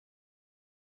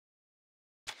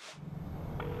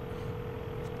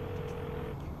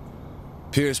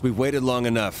Pierce, we've waited long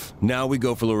enough. Now we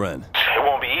go for Loren. It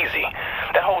won't be easy.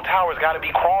 That whole tower's gotta be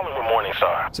crawling with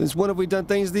Morningstar. Since when have we done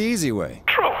things the easy way?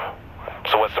 True.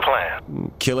 So what's the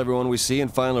plan? Kill everyone we see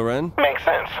and find Loren? Makes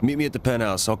sense. Meet me at the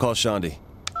penthouse. I'll call Shandi.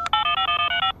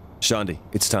 Shandi,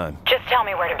 it's time. Just tell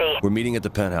me where to be. We're meeting at the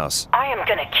penthouse. I am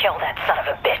gonna kill that son of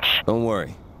a bitch. Don't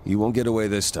worry. You won't get away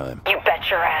this time. You bet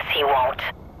your ass he won't.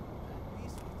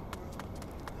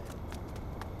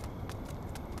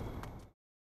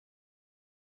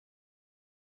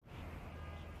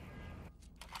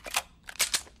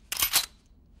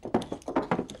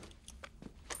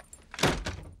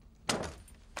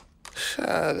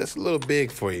 That's a little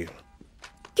big for you.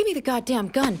 Give me the goddamn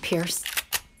gun, Pierce.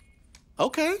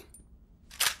 Okay. All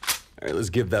right,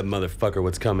 let's give that motherfucker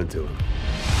what's coming to him.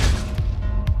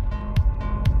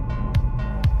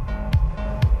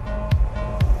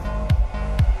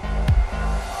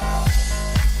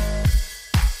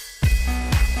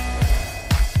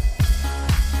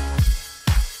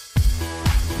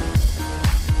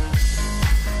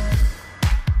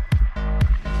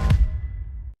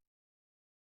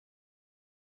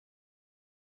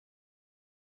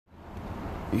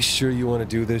 You sure you want to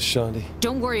do this, Shandi?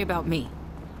 Don't worry about me.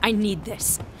 I need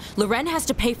this. Loren has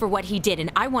to pay for what he did, and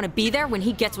I want to be there when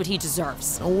he gets what he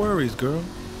deserves. No worries, girl.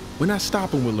 We're not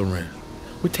stopping with Loren.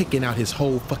 We're taking out his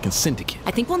whole fucking syndicate.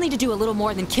 I think we'll need to do a little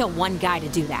more than kill one guy to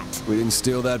do that. We didn't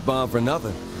steal that bomb for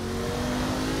nothing.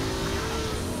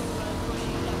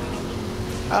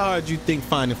 How hard do you think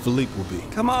finding Philippe will be?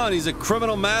 Come on, he's a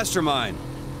criminal mastermind.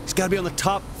 He's got to be on the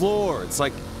top floor. It's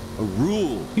like a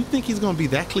rule. You think he's gonna be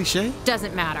that cliche?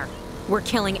 Doesn't matter. We're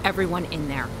killing everyone in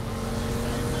there.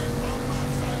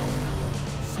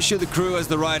 You sure the crew has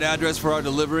the right address for our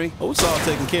delivery? Oh, it's all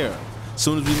taken care of. As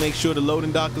soon as we make sure the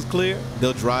loading dock is clear,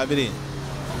 they'll drive it in.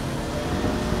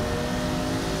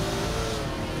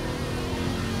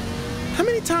 How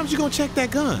many times you gonna check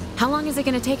that gun? How long is it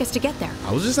going to take us to get there?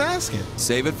 I was just asking.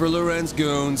 Save it for Loren's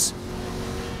goons.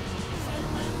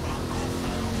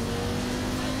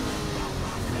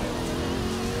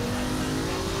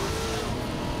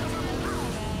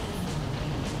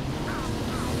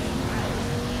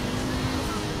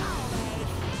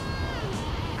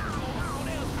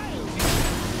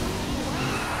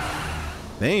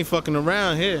 They ain't fucking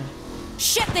around here.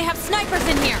 Shit, they have snipers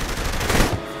in here!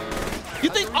 You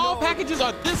think all packages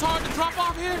are this hard to drop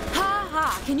off here? Ha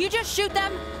ha, can you just shoot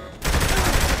them?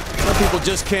 Some people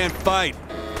just can't fight.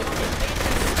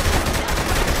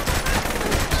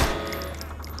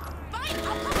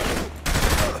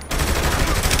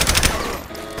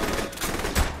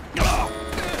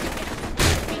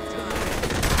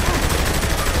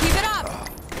 Keep it up!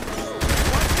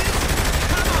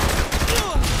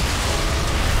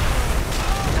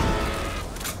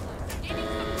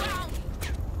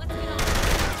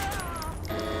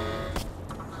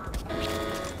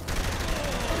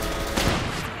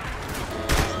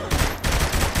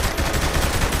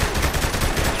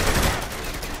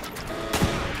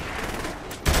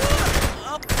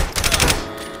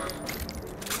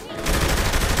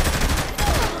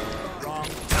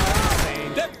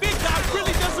 That big guy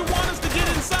really doesn't want us to get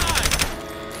inside.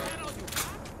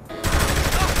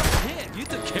 Man, you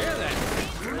took care of that.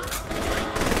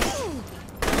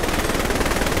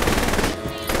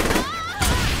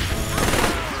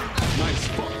 Nice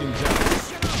fucking job.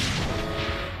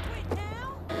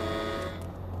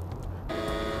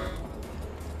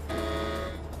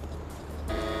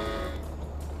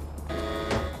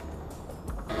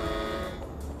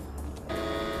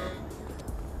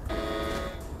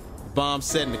 Bomb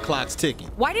set and the clock's ticking.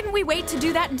 Why didn't we wait to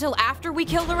do that until after we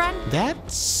kill Loren?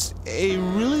 That's a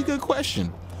really good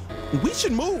question. We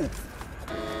should move.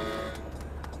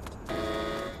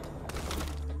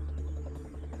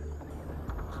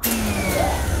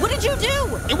 What did you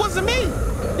do? It wasn't me.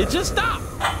 It just stopped.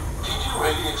 Did you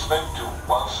really expect to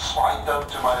once wind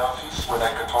up to my office when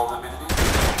I control the building?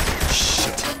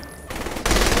 Shit.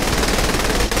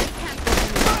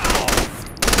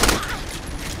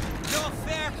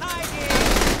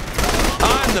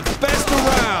 I'm the best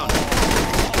around.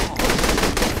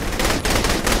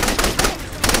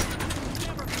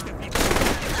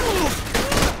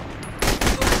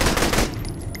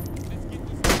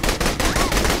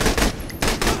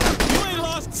 You ain't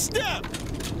lost a step.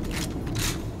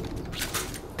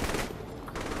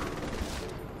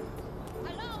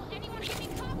 Hello, anyone?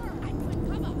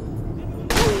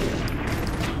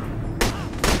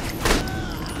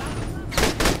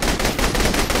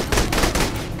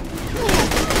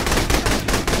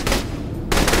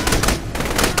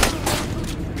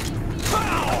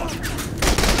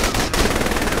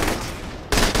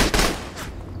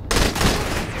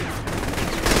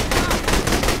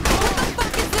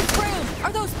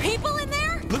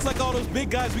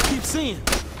 guys we keep seeing?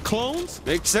 Clones?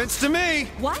 Makes sense to me.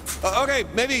 What? Okay,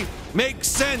 maybe "make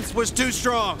sense" was too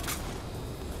strong.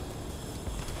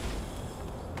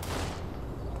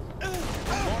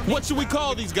 What should we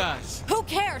call these guys? Who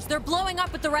cares? They're blowing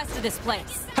up with the rest of this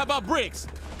place. How about bricks?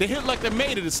 They hit like they're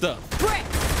made of this stuff. Bricks!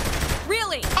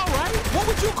 Really? All right, what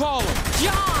would you call them?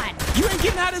 John! You ain't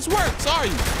getting how this works, are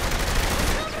you?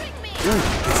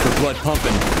 It's the blood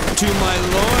pumping. To my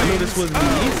lord. I know this wasn't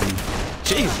easy.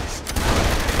 Jesus.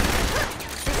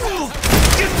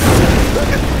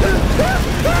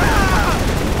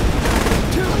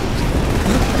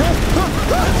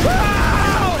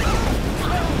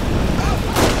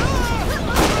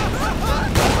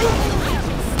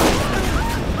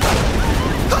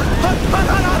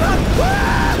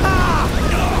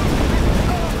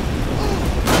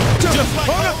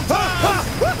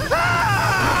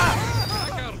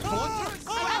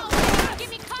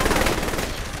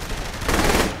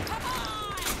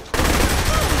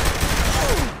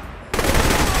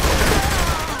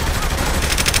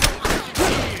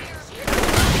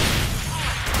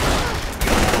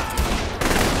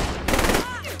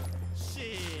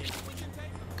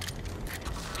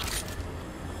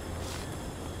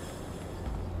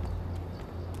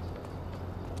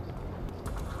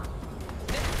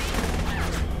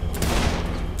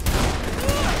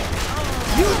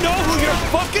 You know who you're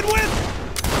fucking with?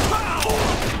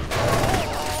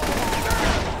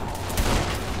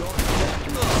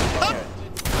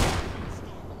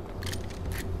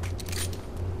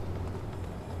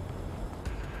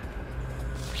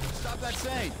 Stop that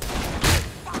saying.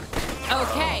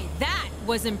 Okay, that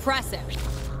was impressive.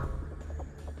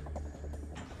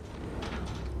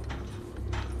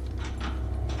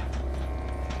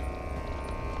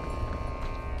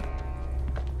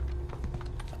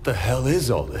 What the hell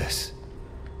is all this?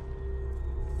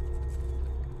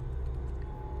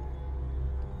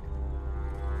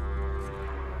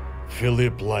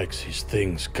 Philippe likes his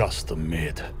things custom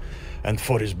made. And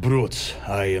for his brutes,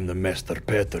 I am the master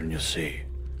pattern, you see.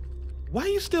 Why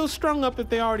you still strung up if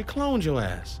they already cloned your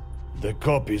ass? The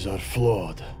copies are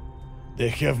flawed. They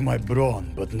have my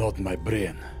brawn, but not my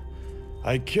brain.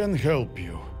 I can help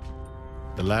you.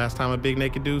 The last time a big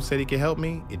naked dude said he could help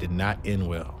me, it did not end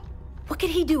well. What could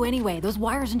he do anyway? Those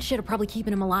wires and shit are probably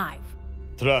keeping him alive.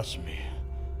 Trust me,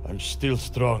 I'm still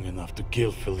strong enough to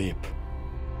kill Philippe.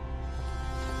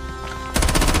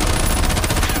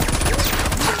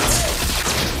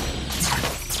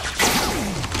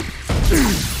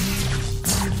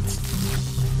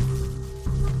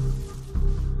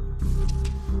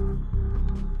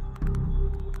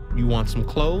 You want some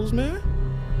clothes, man?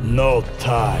 No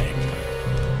time.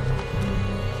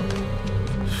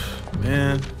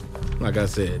 Man, like I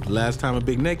said, last time a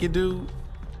big naked dude.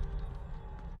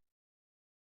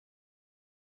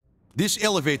 This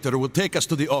elevator will take us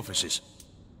to the offices.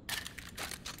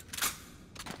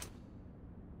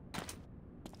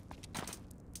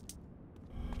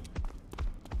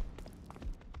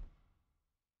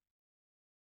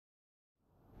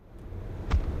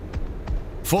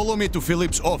 Follow me to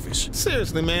Philippe's office.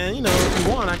 Seriously, man, you know, if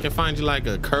you want, I can find you like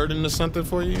a curtain or something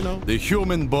for you, you know? The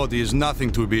human body is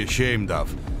nothing to be ashamed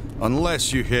of,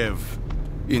 unless you have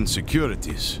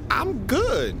insecurities. I'm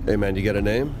good. Hey man, you got a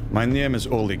name? My name is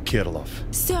Oleg Kirlov.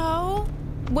 So,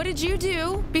 what did you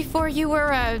do before you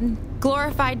were a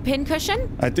glorified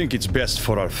pincushion? I think it's best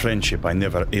for our friendship I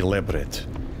never elaborate.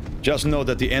 Just know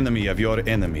that the enemy of your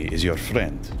enemy is your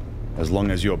friend. As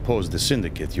long as you oppose the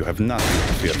Syndicate, you have nothing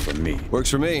to fear from me. Works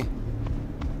for me.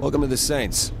 Welcome to the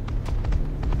Saints.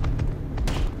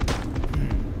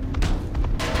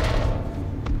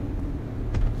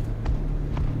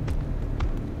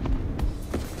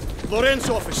 Lorenz's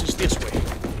office is this way.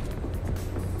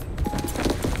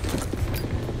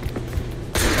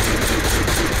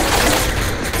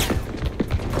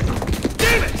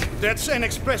 Damn it! That's an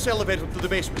express elevator to the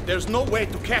basement. There's no way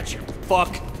to catch him.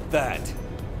 Fuck that.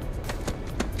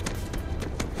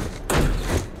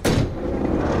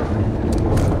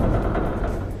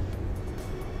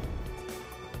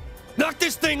 Knock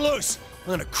this thing loose!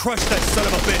 I'm gonna crush that son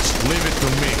of a bitch! Leave it to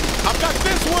me. I've got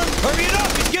this one. Hurry it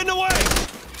up! He's getting away!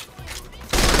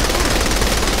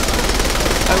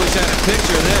 I wish I had a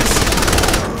picture of this.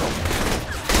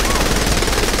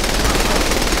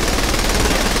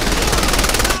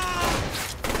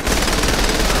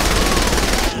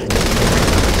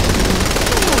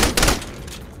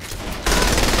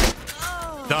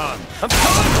 Done. I'm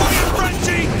coming for you,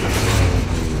 Frenchie!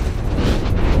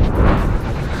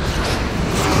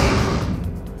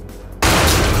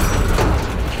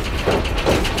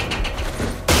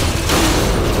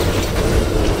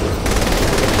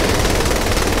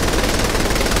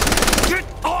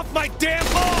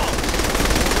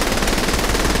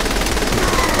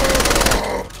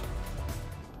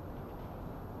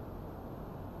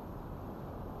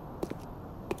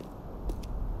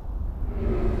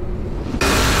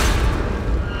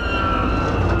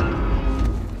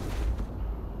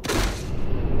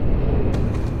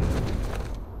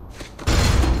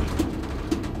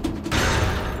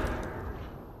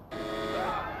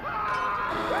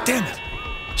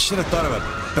 should have thought of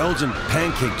a Belgian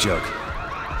pancake joke.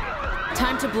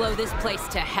 Time to blow this place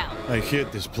to hell. I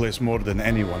hate this place more than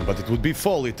anyone, but it would be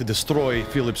folly to destroy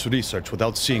Philip's research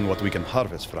without seeing what we can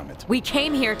harvest from it. We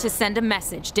came here to send a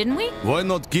message, didn't we? Why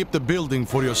not keep the building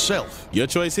for yourself? Your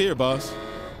choice here, boss.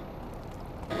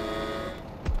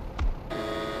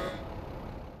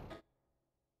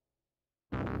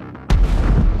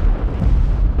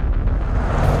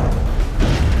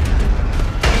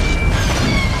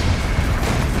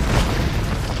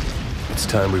 It's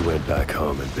time we went back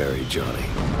home and buried Johnny.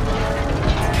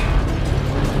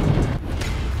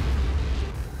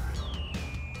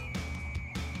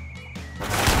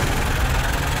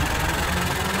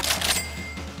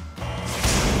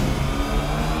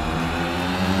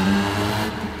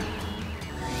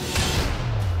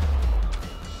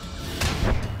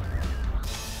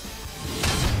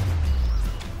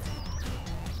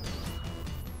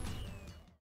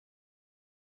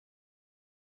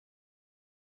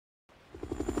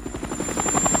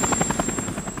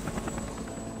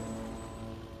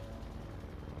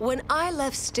 When I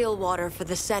left Stillwater for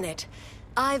the Senate,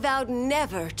 I vowed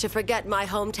never to forget my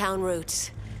hometown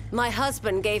roots. My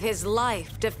husband gave his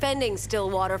life defending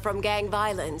Stillwater from gang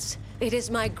violence. It is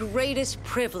my greatest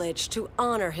privilege to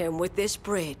honor him with this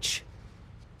bridge.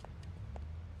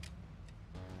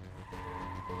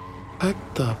 What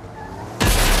the...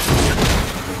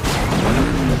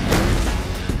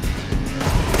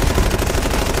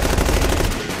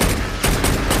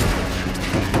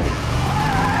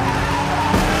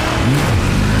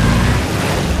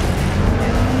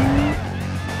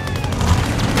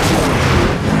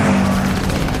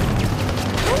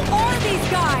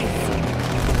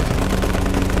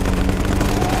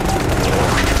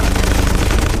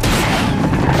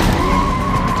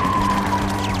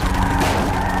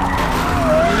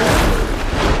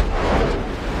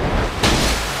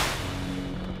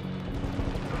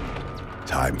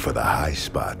 Time for the high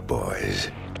spot,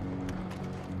 boys.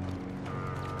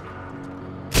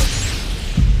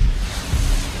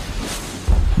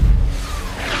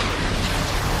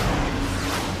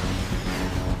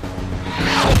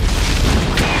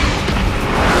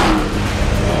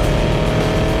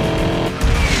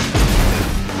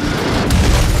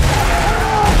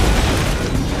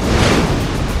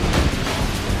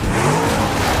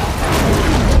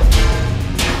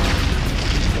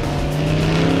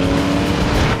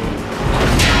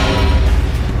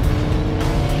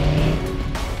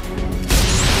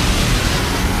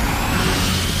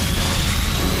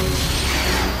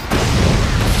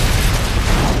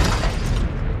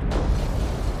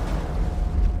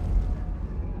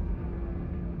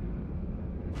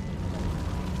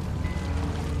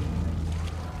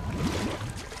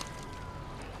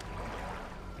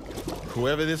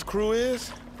 Whoever this crew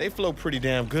is, they flow pretty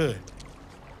damn good.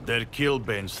 They're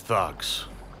Killbane's thugs.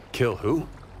 Kill who?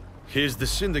 He's the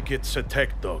Syndicate's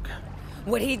attack dog.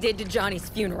 What he did to Johnny's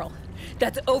funeral.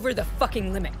 That's over the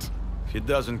fucking limit. He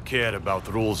doesn't care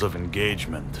about rules of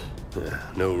engagement.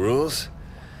 No rules?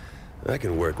 I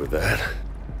can work with that.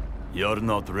 You're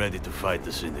not ready to fight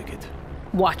the Syndicate.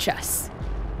 Watch us.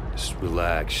 Just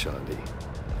relax, Shandy.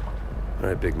 All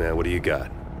right, big man, what do you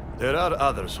got? There are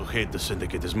others who hate the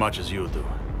Syndicate as much as you do.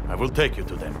 I will take you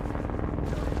to them.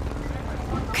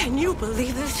 Can you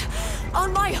believe this?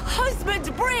 On my husband's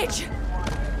bridge!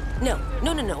 No,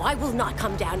 I will not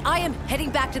come down. I am heading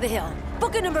back to the hill.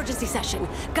 Book an emergency session.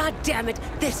 God damn it,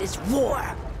 this is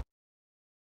war!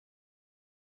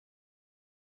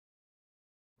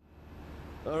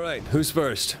 All right, who's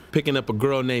first? Picking up a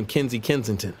girl named Kinsey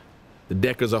Kensington. The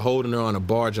Deckers are holding her on a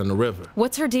barge on the river.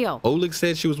 What's her deal? Oleg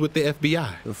said she was with the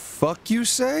FBI. The fuck you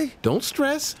say? Don't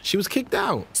stress. She was kicked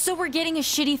out. So we're getting a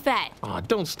shitty fed. Aw,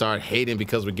 don't start hating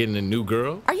because we're getting a new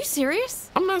girl. Are you serious?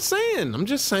 I'm not saying. I'm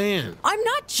just saying. I'm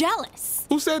not jealous.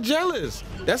 Who said jealous?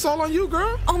 That's all on you,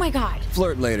 girl. Oh my God.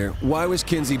 Flirt later. Why was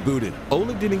Kinsey booted?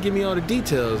 Oleg didn't give me all the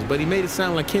details, but he made it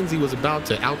sound like Kinsey was about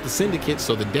to out the Syndicate,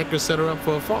 so the Deckers set her up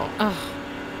for a fall. Ugh.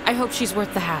 I hope she's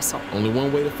worth the hassle. Only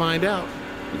one way to find out.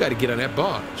 You gotta get on that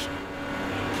barge.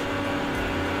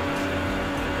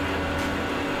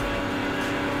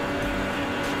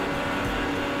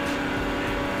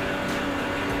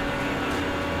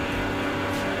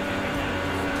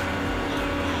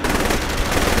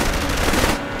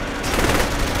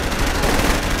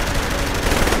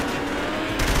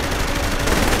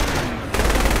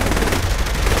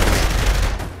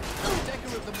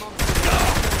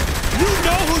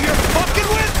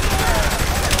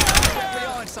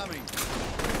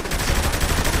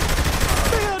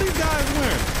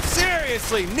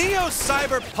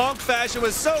 Neo-cyberpunk fashion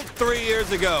was so 3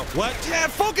 years ago. What? Yeah,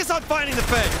 focus on finding the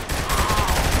Fed.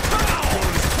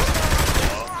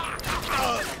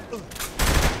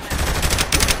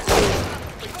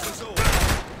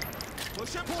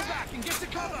 Push it, pull back, and get to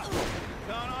cover! Can't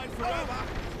hide forever!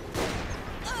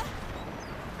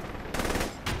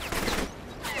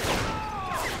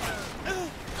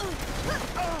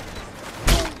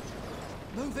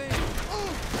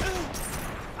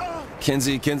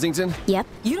 Kenzie Kensington? Yep.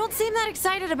 You don't seem that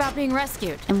excited about being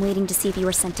rescued. I'm waiting to see if you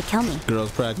were sent to kill me. Girl's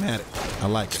pragmatic. I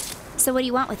like it. So what do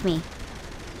you want with me?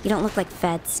 You don't look like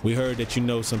feds. We heard that you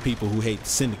know some people who hate the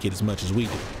Syndicate as much as we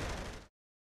do.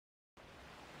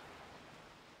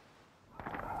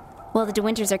 Well, the De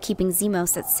Winters are keeping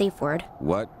Zemos at safe word.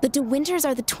 What? The De Winters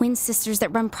are the twin sisters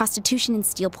that run prostitution in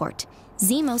Steelport.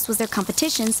 Zemos was their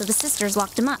competition, so the sisters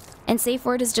locked him up. And Safe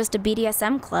Word is just a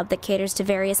BDSM club that caters to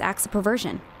various acts of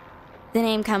perversion. The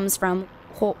name comes from...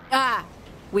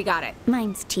 We got it.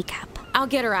 Mine's Teacup. I'll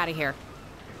get her out of here.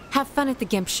 Have fun at the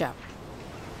Gimp show.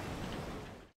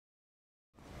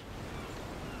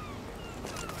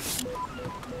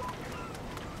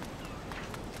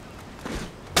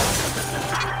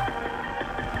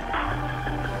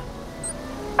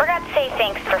 Forgot to say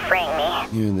thanks for freeing me.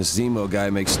 You and the Zemo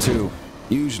guy makes 2.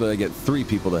 Usually I get 3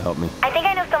 people to help me. I think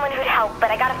I know someone who'd help,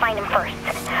 but I gotta find him first.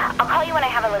 I'll call you when I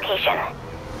have a location.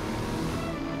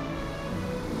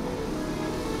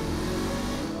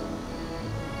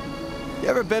 You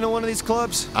ever been to one of these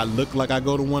clubs? I look like I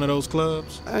go to one of those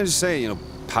clubs? I just say,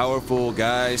 powerful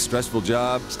guy, stressful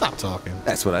job. Stop talking.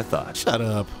 That's what I thought. Shut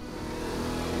up.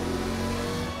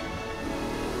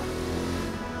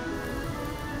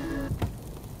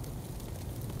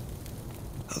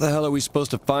 How the hell are we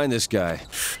supposed to find this guy?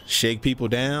 Shake people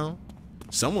down?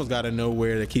 Someone's got to know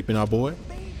where they're keeping our boy.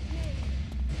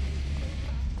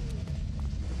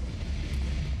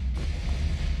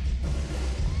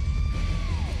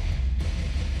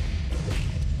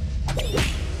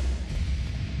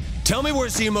 Tell me where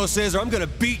Zemos is or I'm gonna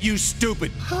beat you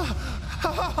stupid.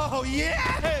 Oh,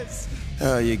 yes!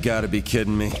 Oh, you gotta be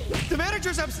kidding me. The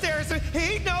manager's upstairs.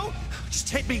 No! Just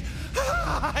hit me.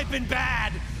 I've been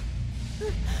bad.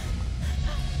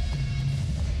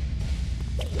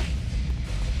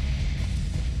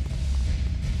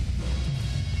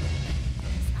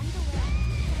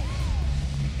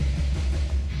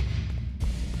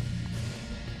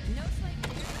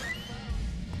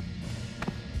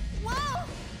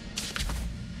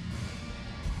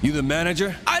 You the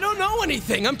manager? I don't know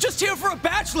anything. I'm just here for a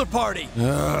bachelor party.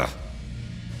 Ugh.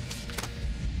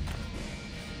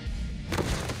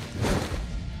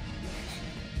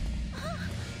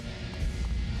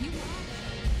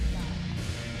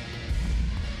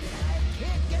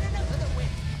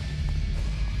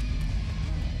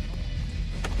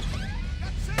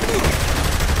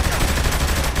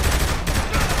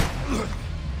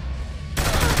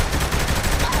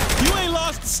 You ain't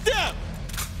lost a step.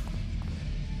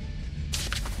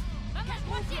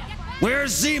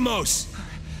 Where's Zemos?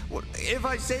 If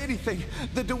I say anything,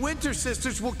 the De Winter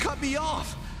sisters will cut me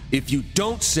off. If you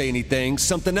don't say anything,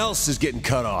 something else is getting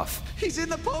cut off. He's in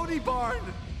the pony barn.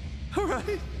 All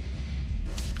right.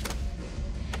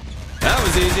 That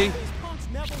was easy. These punks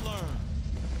never learn.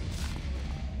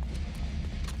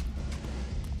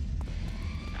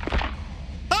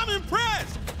 I'm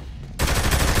impressed.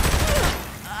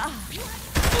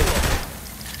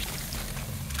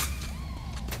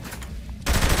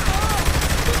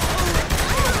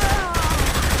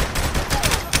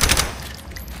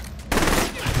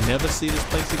 Never see this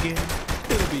place again?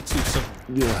 It'll be too soon.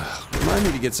 Yeah. Remind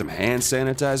me to get some hand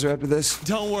sanitizer after this.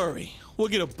 Don't worry. We'll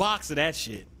get a box of that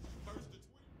shit.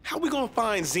 How we gonna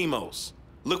find Zemos?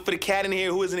 Look for the cat in here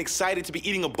who isn't excited to be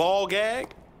eating a ball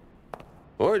gag?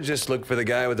 Or just look for the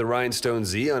guy with the rhinestone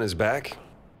Z on his back.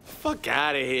 Fuck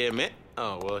out of here, man.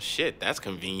 Oh, well, shit, that's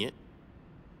convenient.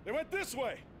 They went this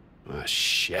way. Oh,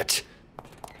 shit.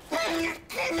 You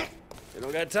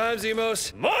don't got time,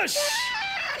 Zemos. Mush!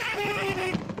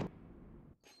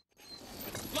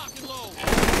 Lock and load.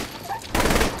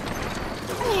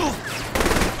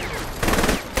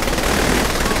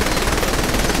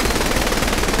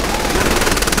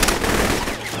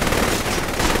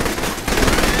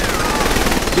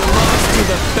 You lost to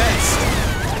the best.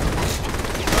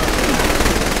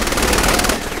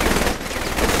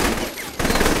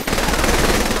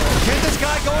 Can't this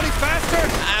guy go any faster?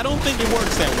 I don't think it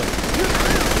works that way.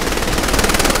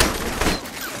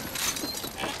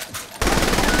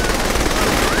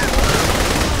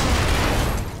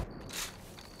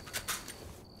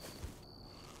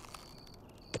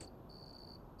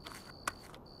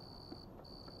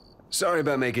 Sorry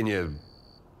about making you,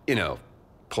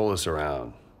 pull us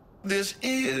around. This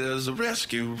is a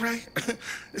rescue, right?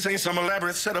 This ain't some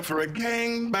elaborate setup for a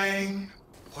gangbang.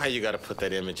 Why you gotta put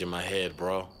that image in my head,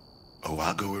 bro? Oh,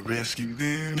 I'll go and rescue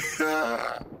then.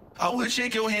 I would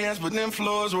shake your hands, but them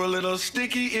floors were a little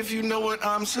sticky, if you know what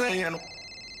I'm saying.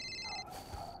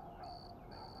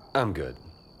 I'm good.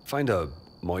 Find a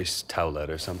moist towelette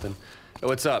or something. Oh,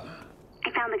 what's up?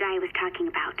 I found the guy I was talking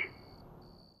about.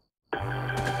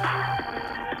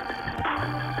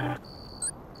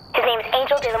 His name's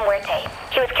Angel de la Muerte.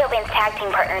 He was Kilbane's tag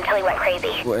team partner until he went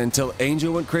crazy. Well, until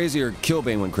Angel went crazy or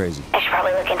Kilbane went crazy? I should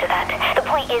probably look into that. The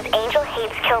point is, Angel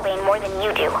hates Kilbane more than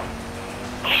you do.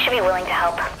 You should be willing to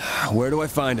help. Where do I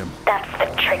find him? That's the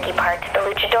tricky part. The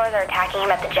luchadors are attacking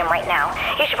him at the gym right now.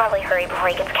 You should probably hurry before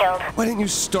he gets killed. Why didn't you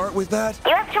start with that?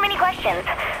 You asked too many questions.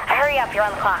 Hurry up, you're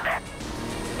on the clock.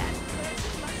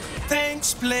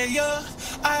 Thanks, player.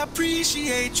 I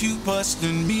appreciate you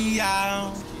busting me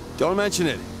out. Don't mention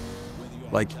it.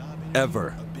 Like,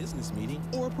 ever. A business meeting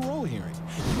or a parole hearing.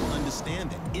 You will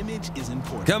understand that image is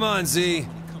important. Come on, Z.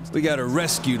 We got a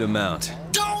rescue to mount.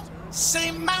 Don't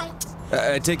say mount.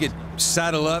 I take it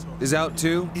Saddle Up is out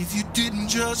too? If you didn't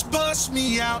just bust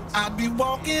me out, I'd be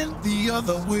walking the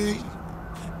other way.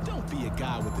 Don't be a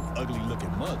guy with an ugly-looking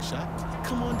mugshot.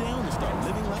 Come on down and start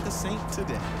living like a saint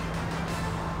today.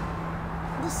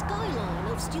 The skyline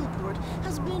of Steelport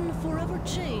has been forever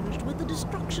changed with the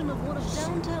destruction of one of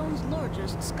downtown's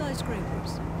largest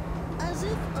skyscrapers. As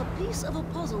if a piece of a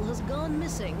puzzle has gone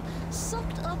missing,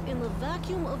 sucked up in the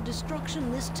vacuum of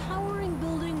destruction, this towering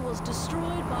building was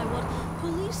destroyed by what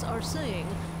police are saying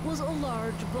was a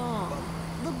large bomb.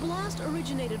 The blast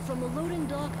originated from the loading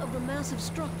dock of the massive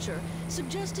structure,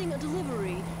 suggesting a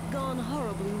delivery gone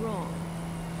horribly wrong.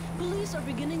 Police are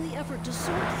beginning the effort to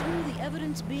sort through the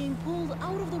evidence being pulled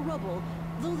out of the rubble,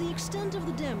 though the extent of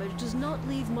the damage does not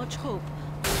leave much hope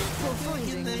for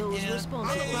finding those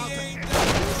responsible.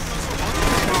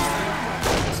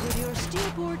 With your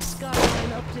Steelport Skyline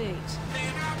update.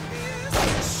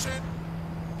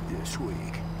 This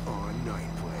week on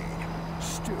Nightblade,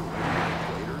 Stu and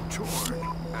Nightblade are torn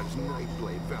as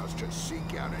Nightblade vows to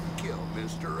seek out and kill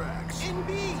Mr. X. And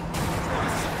me!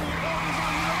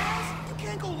 You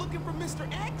can't go looking for Mr.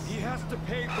 X. He has to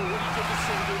pay for what he did to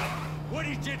Cinder, what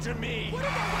he did to me. What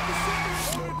about what the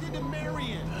Cinder did to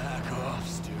Marion? Back off,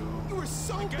 Stu. You were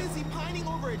so busy pining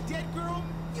over a dead girl,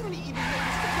 you don't even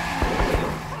notice the cooking in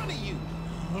front of you.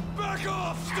 Back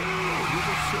off, Stu! With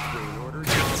a Supreme order,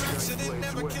 Nightblade's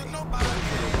never way. kill nobody.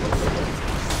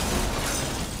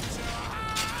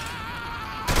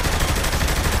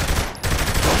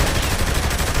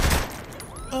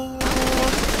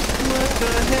 What the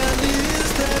hell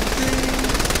is that thing?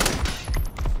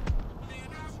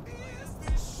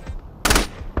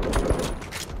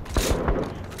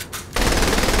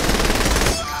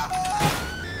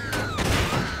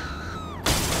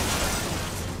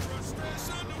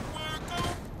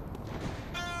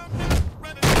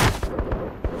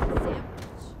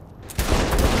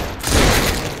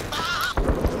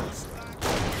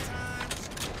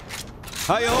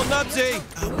 How you holding up, Z?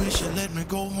 I wish you let me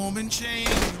go home and change,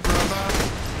 brother.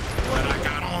 What I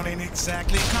got on ain't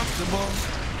exactly comfortable. I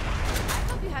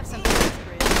hope you have something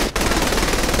desperate.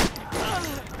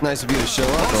 Nice of you to show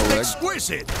up, Most Oleg.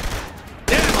 exquisite!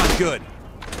 Damn, I'm good.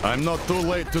 I'm not too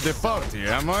late to the party,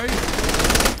 am I?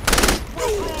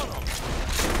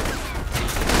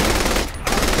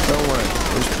 Don't worry.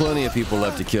 There's plenty of people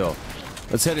left to kill.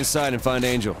 Let's head inside and find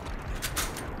Angel.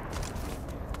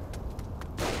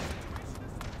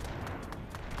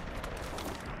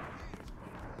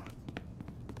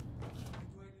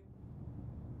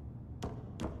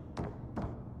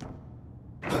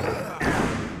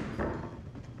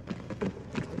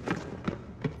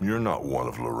 You're not one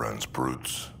of Loren's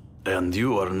brutes. And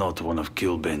you are not one of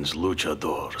Kilbane's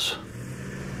luchadors.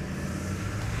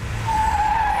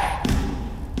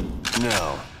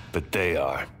 No, but they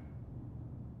are.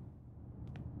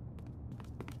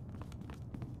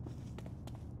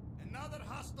 Another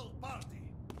hostile party.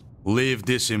 Leave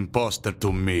this imposter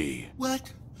to me.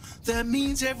 What? That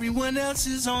means everyone else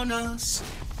is on us.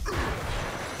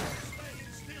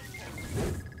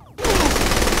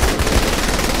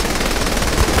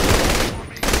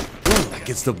 That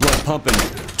gets the blood pumping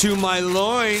to my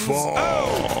loins.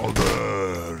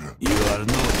 Father! You are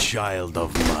no child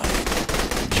of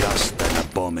mine, just an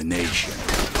abomination.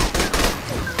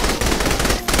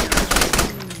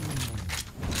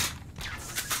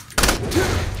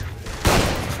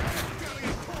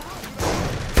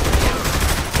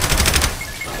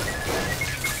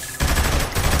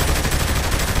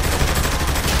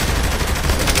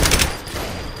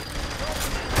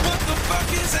 What the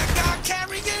fuck is that guy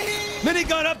carrying here?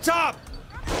 Minigun up top!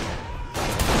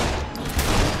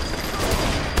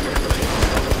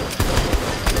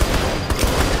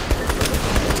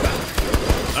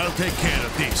 take care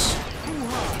of this.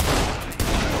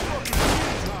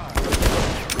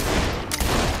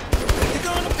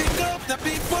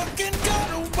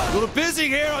 A little busy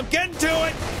here, I'm getting to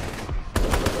it!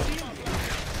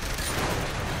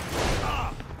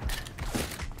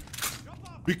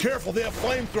 Be careful, they have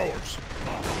flamethrowers.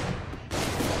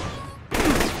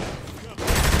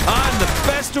 I'm the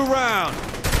best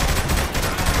around!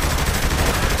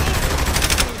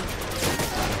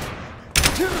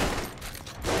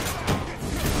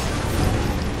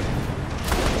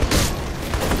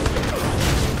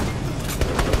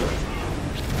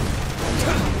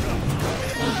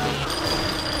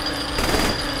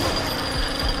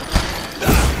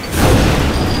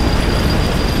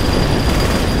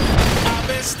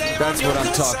 That's what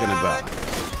I'm talking about.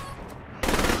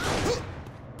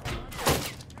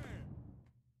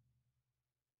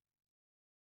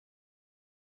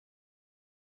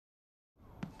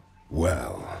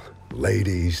 Well,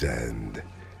 ladies and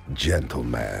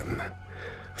gentlemen,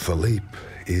 Philippe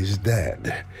is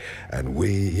dead, and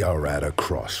we are at a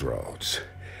crossroads.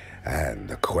 And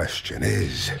the question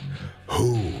is,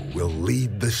 who will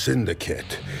lead the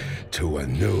Syndicate to a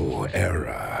new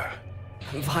era?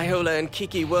 Viola and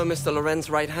Kiki were Mr. Loren's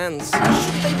right hands.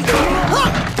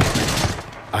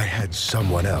 I had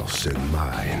someone else in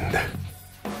mind.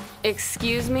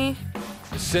 Excuse me?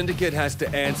 The Syndicate has to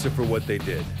answer for what they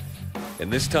did. And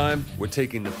this time, we're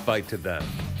taking the fight to them.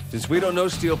 Since we don't know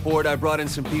Steelport, I brought in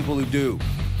some people who do.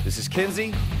 This is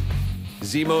Kinsey,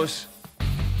 Zemos,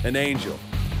 and Angel.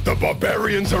 The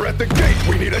barbarians are at the gate!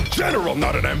 We need a general,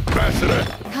 not an ambassador!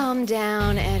 Calm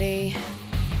down, Eddie.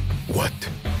 What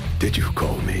did you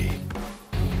call me?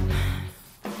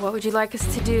 What would you like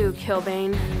us to do,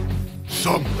 Kilbane?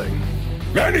 Something.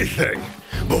 Anything!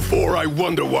 Before I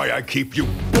wonder why I keep you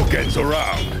bookends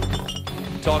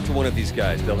around! Talk to one of these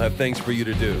guys. They'll have things for you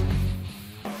to do.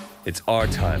 It's our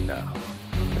time now.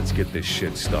 Let's get this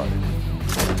shit started.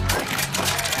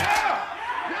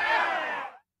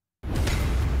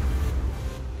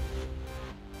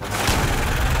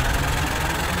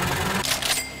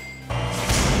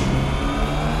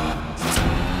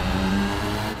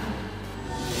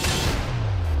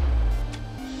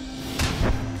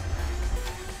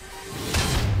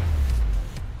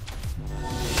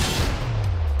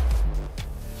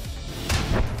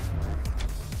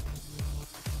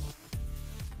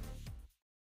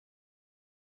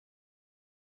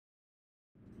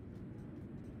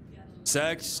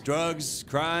 Sex, drugs,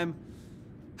 crime.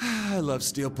 I love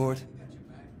Steelport.